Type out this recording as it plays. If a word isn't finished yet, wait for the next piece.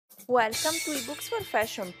Welcome to eBooks for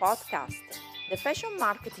Fashion podcast, the fashion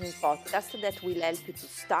marketing podcast that will help you to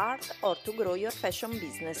start or to grow your fashion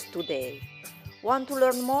business today. Want to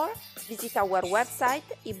learn more? Visit our website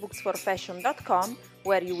ebooksforfashion.com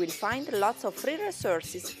where you will find lots of free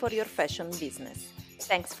resources for your fashion business.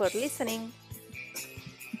 Thanks for listening.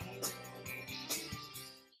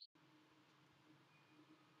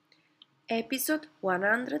 Episode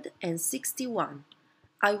 161.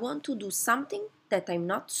 I want to do something that I'm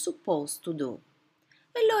not supposed to do.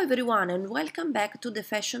 Hello everyone and welcome back to the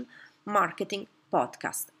Fashion Marketing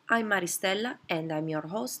Podcast. I'm Maristella and I'm your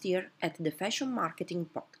host here at the Fashion Marketing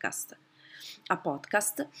Podcast, a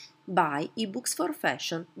podcast by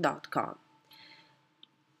ebooksforfashion.com.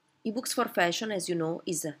 Ebooks for Fashion, as you know,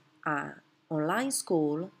 is an online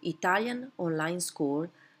school, Italian online school,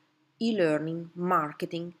 e-learning,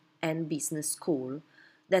 marketing and business school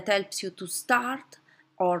that helps you to start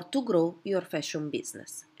or to grow your fashion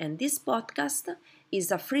business. And this podcast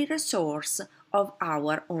is a free resource of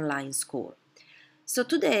our online school. So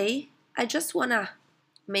today I just want to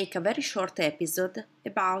make a very short episode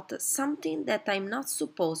about something that I'm not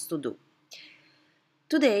supposed to do.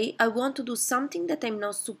 Today I want to do something that I'm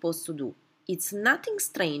not supposed to do. It's nothing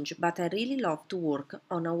strange, but I really love to work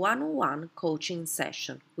on a one-on-one coaching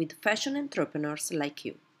session with fashion entrepreneurs like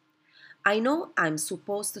you. I know I'm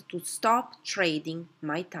supposed to stop trading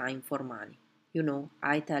my time for money. You know,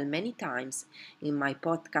 I tell many times in my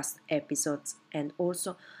podcast episodes and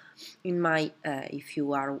also in my, if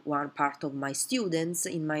you are one part of my students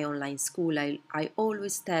in my online school, I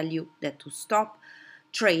always tell you that to stop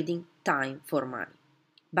trading time for money.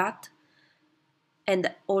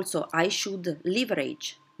 And also I should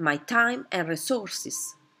leverage my time and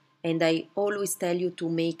resources. And I always tell you to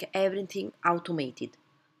make everything automated.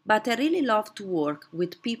 But I really love to work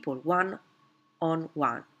with people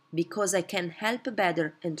one-on-one because I can help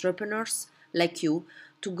better entrepreneurs like you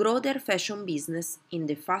to grow their fashion business in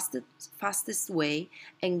the fastest way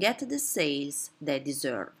and get the sales they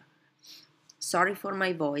deserve. Sorry for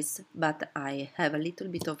my voice, but I have a little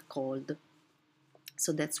bit of cold,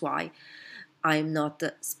 so that's why I'm not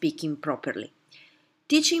speaking properly.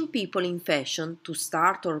 Teaching people in fashion to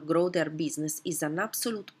start or grow their business is an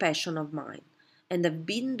absolute passion of mine. And I've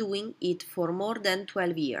been doing it for more than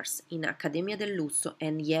 12 years in Accademia del Lusso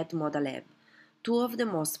and Yed Moda Lab, two of the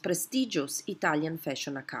most prestigious Italian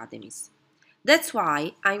fashion academies. That's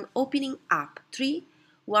why I'm opening up 3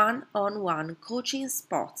 one-on-one coaching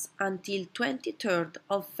spots until 23rd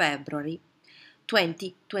of February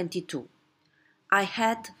 2022. I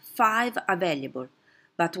had 5 available,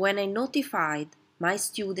 but when I notified my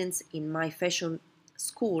students in my fashion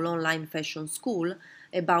school, online fashion school,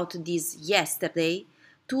 about this yesterday,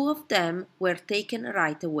 2 of them were taken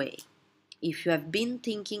right away. If you have been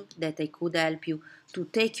thinking that I could help you to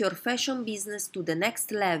take your fashion business to the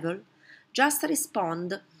next level, just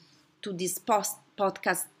respond to this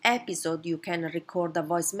podcast episode. You can record a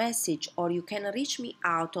voice message or you can reach me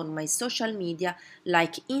out on my social media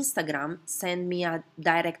like Instagram, send me a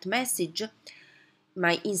direct message.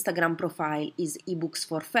 My Instagram profile is eBooks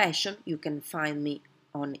for Fashion. You can find me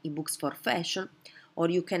on eBooks for Fashion, or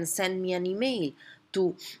you can send me an email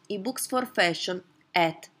to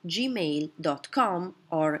ebooksforfashion@gmail.com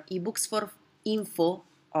or ebooksforinfo,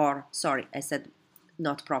 or sorry, I said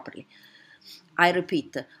not properly. I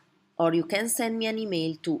repeat, or you can send me an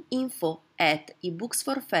email to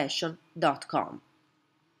info@ebooksforfashion.com.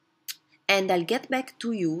 And I'll get back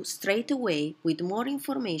to you straight away with more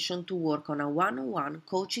information to work on a one-on-one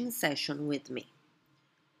coaching session with me.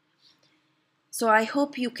 So I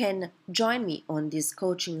hope you can join me on this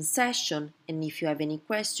coaching session, and if you have any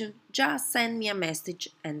question, just send me a message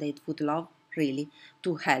and I would love really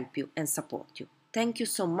to help you and support you. Thank you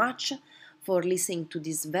so much for listening to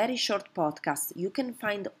this very short podcast. You can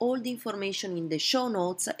find all the information in the show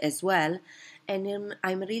notes as well, and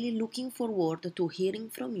I'm really looking forward to hearing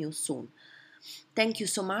from you soon. Thank you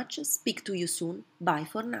so much. Speak to you soon. Bye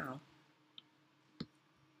for now.